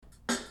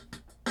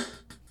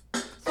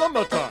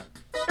summertime.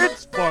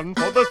 It's fun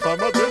for the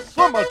summer this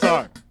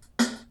summertime.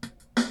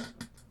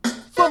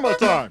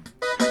 Summertime.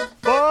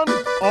 Fun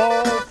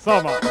all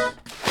summer.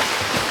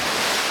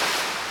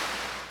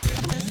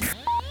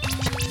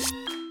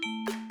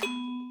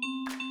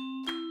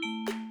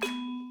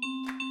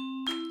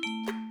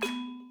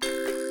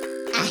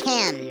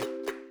 Ahem.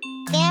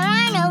 There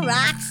are no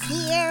rocks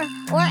here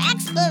or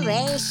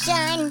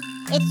exploration.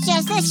 It's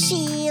just a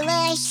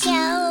Sheila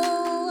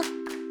show.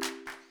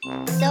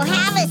 So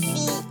have a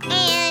seat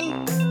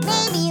and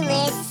maybe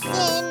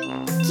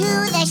listen to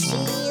the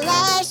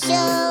Sheila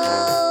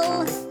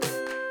show.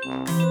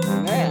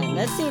 Man,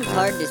 that seems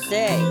hard to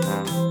say.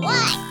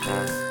 What?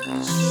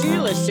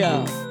 Sheila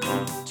Show.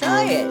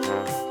 Try it.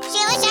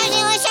 Sheila show,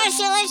 Sheila show,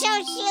 Sheila show,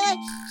 Sheila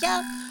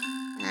show.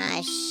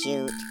 Ah,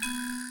 shoot.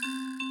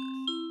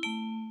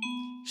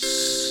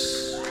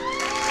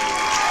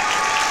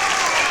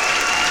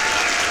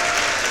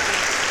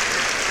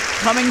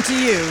 Coming to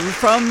you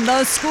from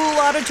the school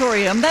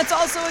auditorium that's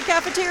also a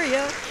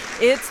cafeteria,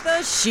 it's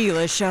the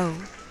Sheila Show.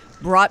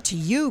 Brought to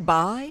you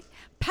by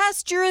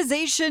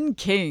Pasteurization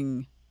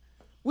King.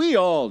 We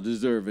all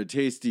deserve a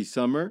tasty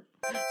summer,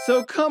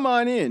 so come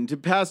on in to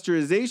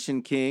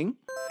Pasteurization King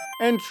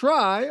and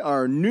try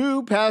our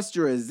new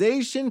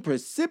pasteurization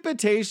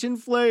precipitation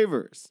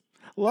flavors,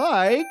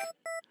 like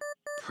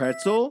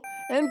pretzel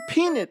and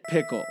peanut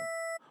pickle,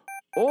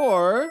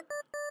 or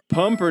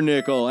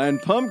pumpernickel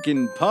and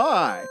pumpkin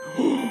pie,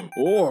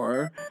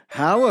 or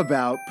how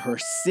about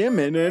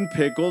persimmon and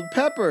pickled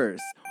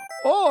peppers,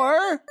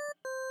 or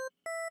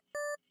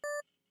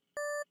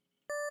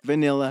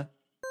vanilla.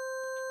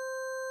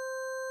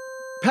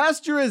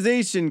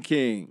 Pasteurization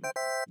King.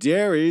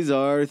 Dairy's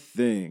our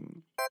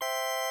thing.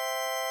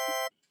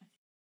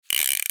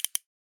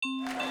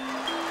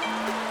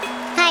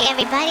 Hi,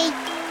 everybody.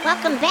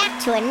 Welcome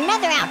back to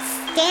another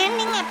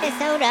outstanding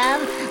episode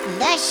of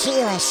The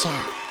Sheila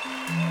Show.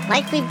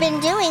 Like we've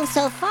been doing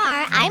so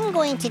far, I'm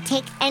going to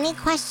take any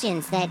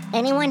questions that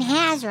anyone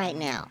has right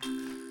now.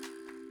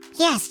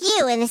 Yes,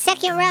 you in the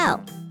second row.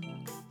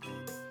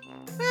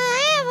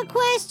 I have a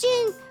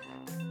question.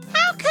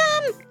 How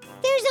come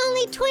there's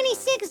only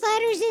 26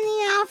 letters in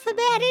the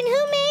alphabet, and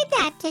who made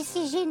that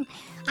decision?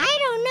 I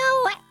don't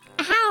know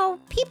how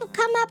people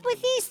come up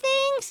with these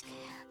things.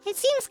 It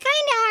seems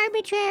kind of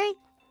arbitrary.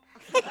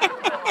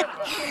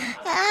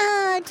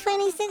 Oh,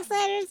 26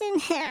 letters in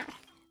there.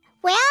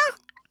 Well,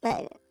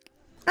 but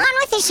on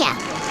with the show.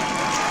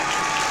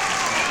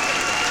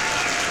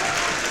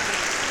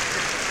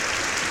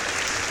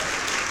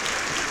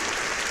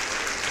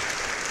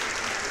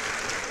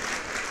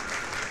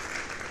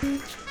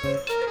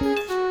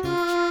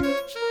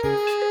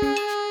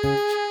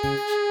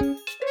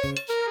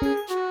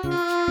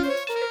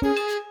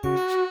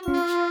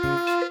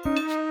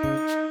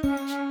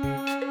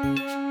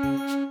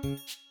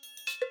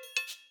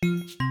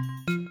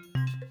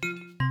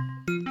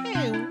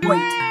 Wait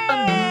a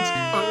minute,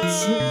 aren't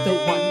you the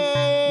one?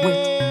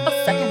 Wait a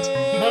second,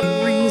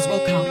 memories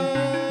will come.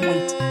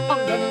 Wait a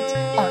minute,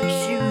 aren't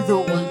you the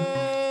one?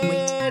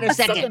 Wait a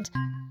second.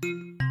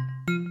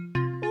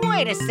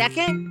 Wait a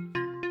second.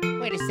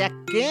 Wait a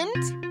second.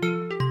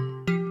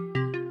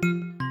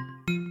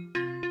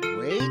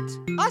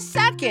 Wait a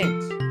second.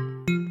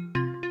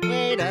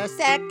 Wait a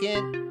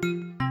second.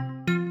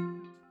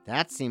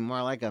 That seemed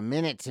more like a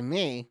minute to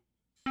me.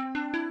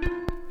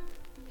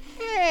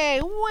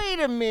 Hey, wait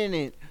a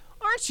minute.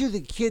 Aren't you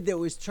the kid that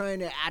was trying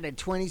to add a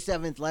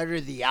 27th letter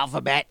to the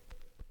alphabet?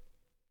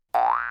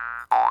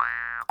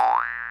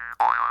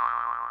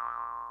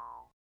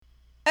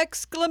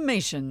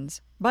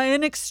 Exclamations by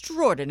an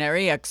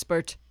extraordinary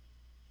expert.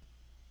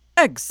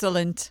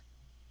 Excellent.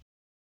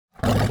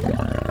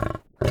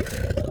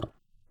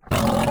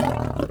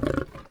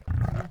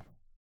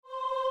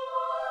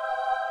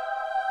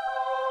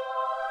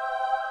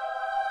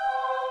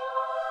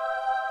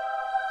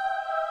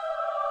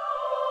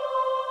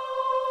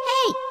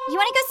 You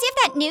want to go see if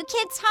that new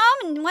kid's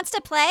home and wants to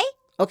play?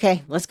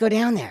 Okay, let's go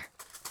down there.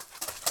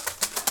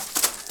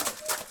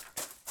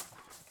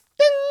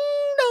 Ding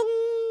dong.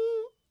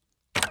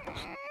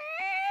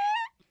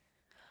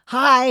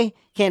 Hi,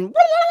 can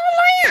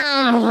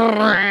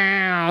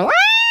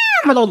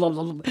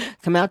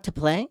come out to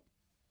play?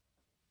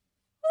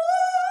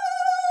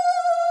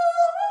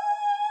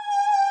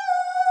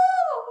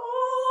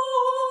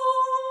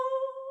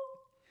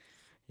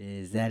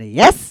 Is that a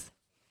yes?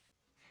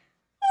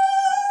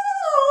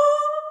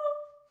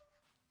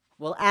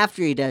 Well,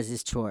 after he does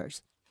his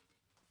chores.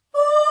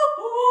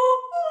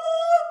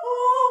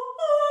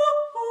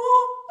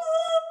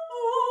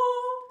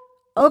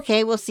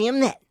 Okay, we'll see him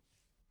then.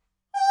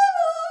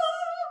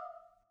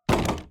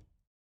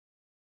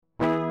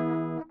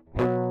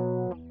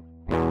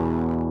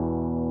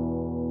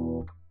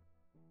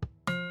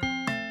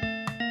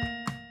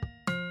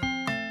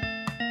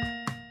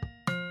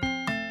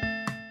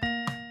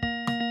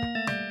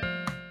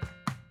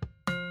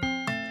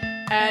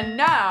 And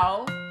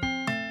now,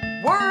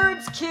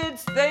 words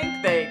kids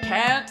think they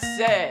can't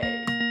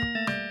say.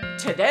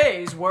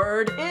 Today's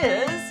word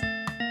is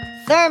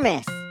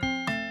Thermos.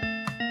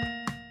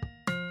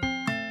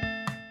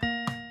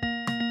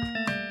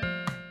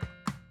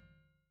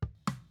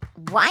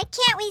 Why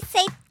can't we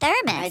say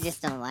thermos? I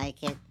just don't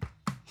like it.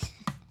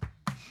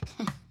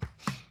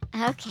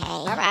 Okay.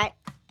 All right.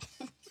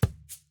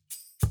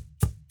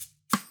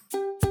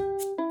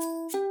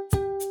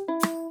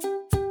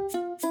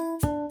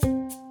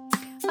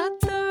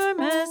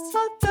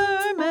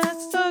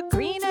 A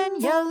green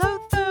and yellow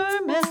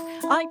thermos.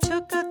 I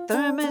took a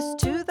thermos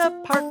to the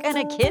park and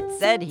a kid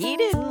said he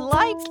didn't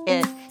like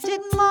it.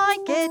 Didn't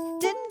like it,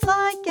 didn't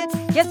like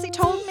it. Yes, he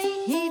told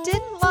me he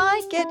didn't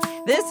like it.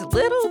 This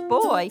little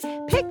boy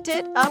picked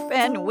it up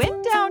and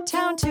went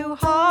downtown to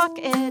hawk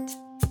it.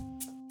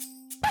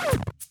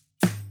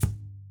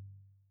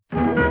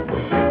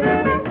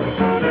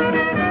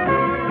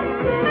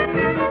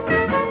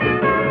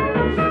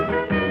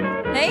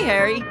 Hey,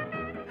 Harry.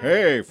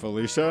 Hey,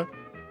 Felicia.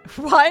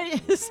 Why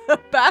is a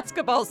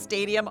basketball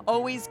stadium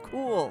always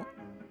cool?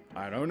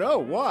 I don't know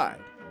why.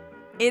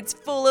 It's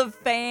full of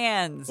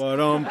fans.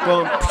 Bum.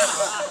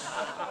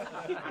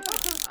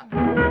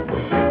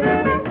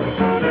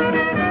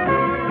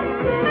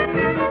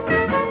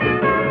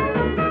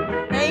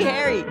 Hey,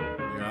 Harry.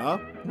 Yeah?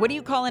 What do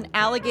you call an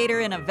alligator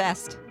in a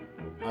vest?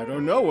 I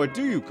don't know. What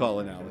do you call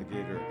an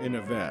alligator in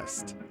a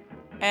vest?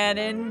 An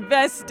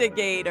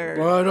investigator.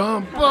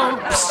 Bum.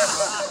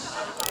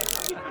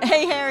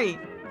 Hey, Harry.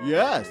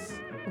 Yes.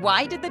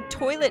 Why did the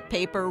toilet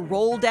paper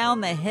roll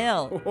down the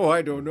hill? Oh,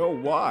 I don't know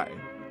why.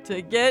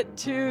 To get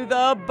to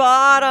the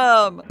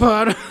bottom.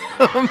 Bum.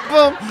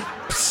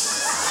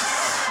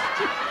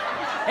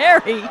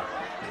 Harry,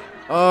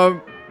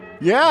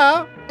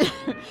 Yeah.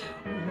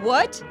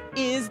 what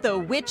is the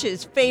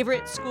witch's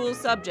favorite school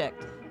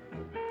subject?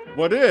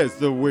 What is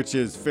the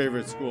witch's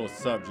favorite school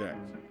subject?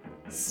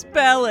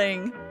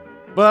 Spelling.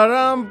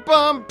 Bum.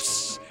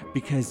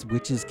 Because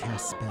witches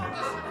cast spells.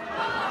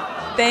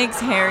 Thanks,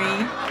 Harry,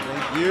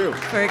 Thank you.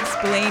 for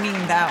explaining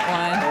that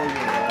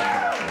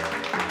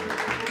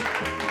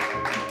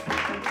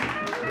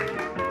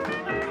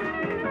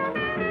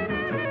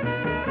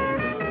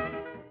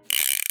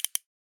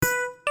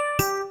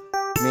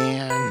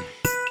Man,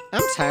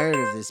 I'm tired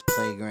of this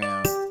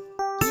playground.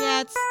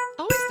 Yeah, it's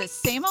always the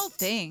same old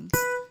thing.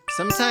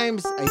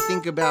 Sometimes I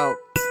think about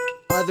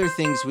other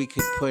things we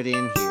could put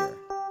in here.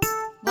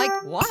 Like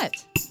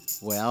what?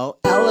 Well,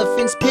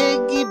 elephants,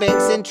 piggy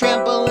banks, and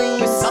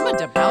trampolines. With someone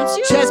to bounce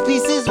you? Chess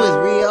pieces with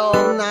real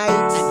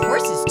knights. And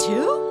horses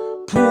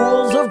too?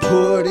 Pools of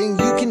pudding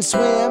you can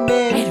swim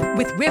in. And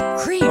with whipped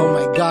cream. Oh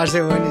my gosh,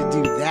 I want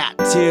to do that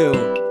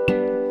too.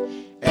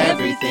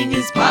 Everything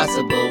is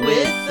possible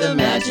with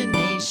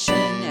imagination.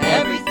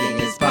 Everything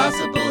is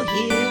possible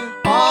here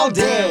All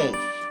day.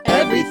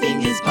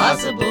 Everything is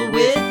possible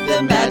with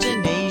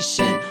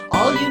imagination.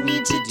 All you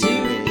need to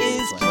do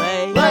is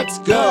play. Let's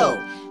go.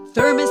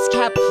 Thermos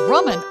cap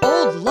from an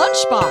old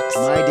lunchbox.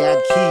 My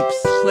dad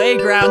keeps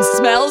Playground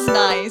smells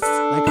nice.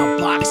 like a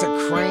box of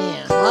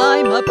crayons.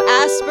 Climb up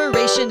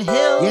Aspiration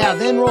Hill. Yeah,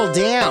 then roll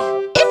down.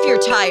 If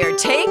you're tired,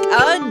 take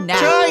a nap.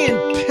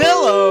 Giant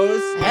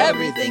pillows.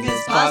 Everything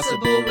is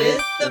possible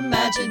with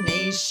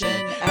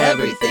imagination.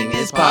 Everything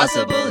is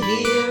possible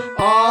here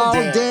All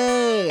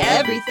day.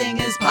 Everything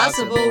is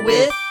possible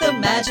with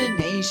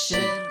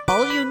imagination.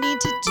 All you need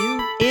to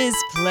do is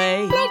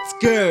play. Let's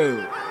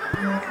go.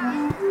 A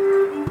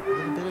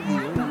little bit of the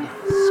old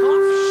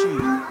soft shoe.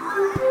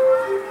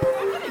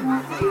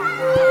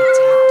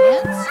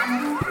 Dance?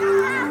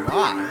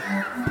 Why?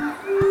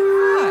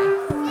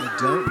 I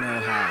don't know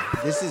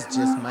how. This is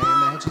just my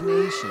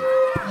imagination.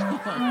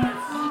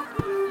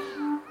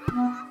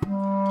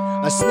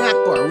 A snack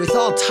bar with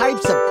all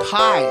types of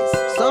pies,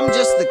 some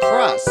just the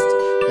crust,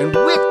 and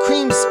whipped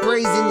cream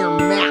sprays in your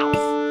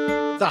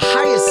mouth. The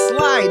highest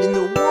slide in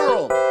the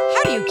world.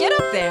 How do you get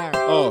up there?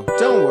 Oh,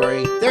 don't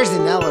worry, there's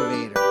an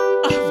elevator.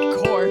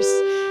 Of course.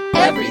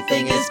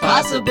 Everything is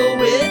possible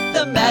with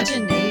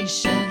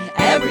imagination.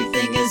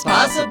 Everything is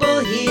possible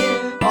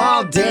here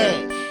All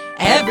day.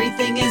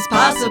 Everything is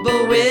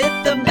possible with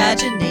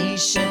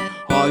imagination.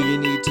 All you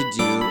need to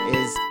do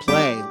is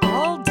play.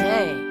 All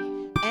day.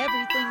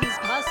 Everything is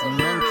possible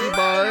Monkey with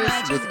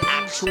bars with imagination.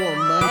 actual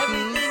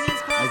monkeys. Everything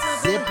is A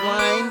possible zip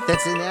line here.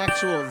 that's an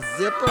actual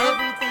zipper.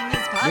 Everything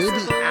is possible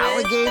Maybe with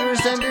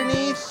alligators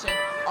underneath? imagination.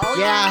 All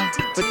you Yeah, need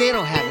to but do they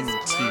don't have is any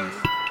play. teeth.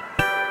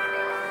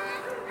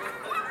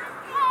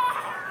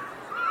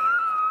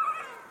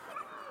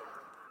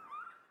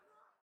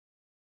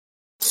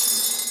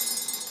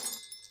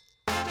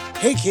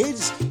 Hey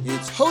kids,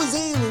 it's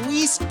Jose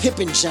Luis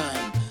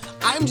Pippenshine.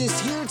 I'm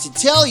just here to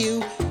tell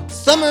you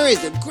summer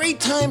is a great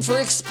time for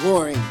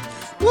exploring.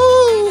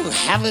 Woo!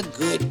 Have a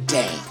good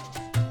day.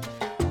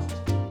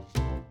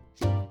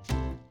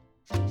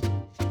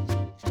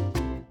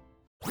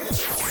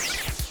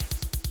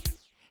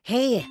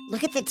 Hey,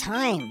 look at the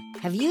time.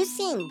 Have you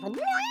seen?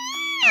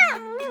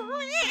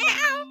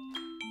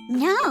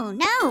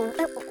 No.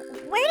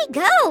 Where'd he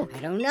go? I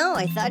don't know.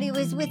 I thought he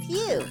was with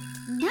you.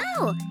 No.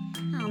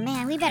 Oh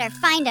man, we better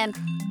find him.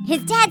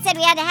 His dad said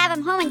we had to have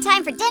him home in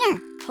time for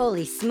dinner.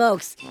 Holy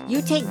smokes.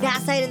 You take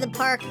that side of the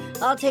park,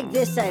 I'll take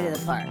this side of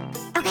the park.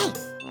 Okay.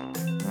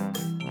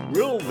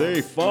 Will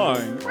they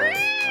find?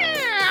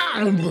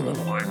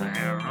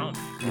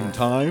 In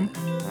time?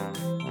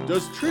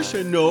 Does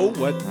Trisha know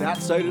what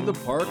that side of the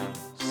park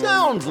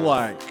sounds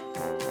like?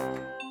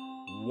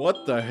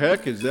 What the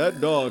heck is that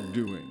dog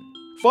doing?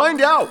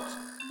 Find out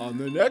on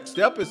the next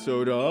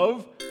episode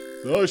of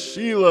The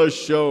Sheila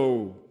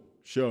Show.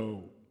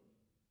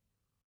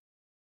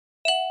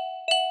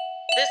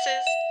 This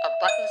is a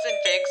Buttons and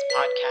Figs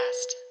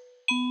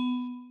podcast.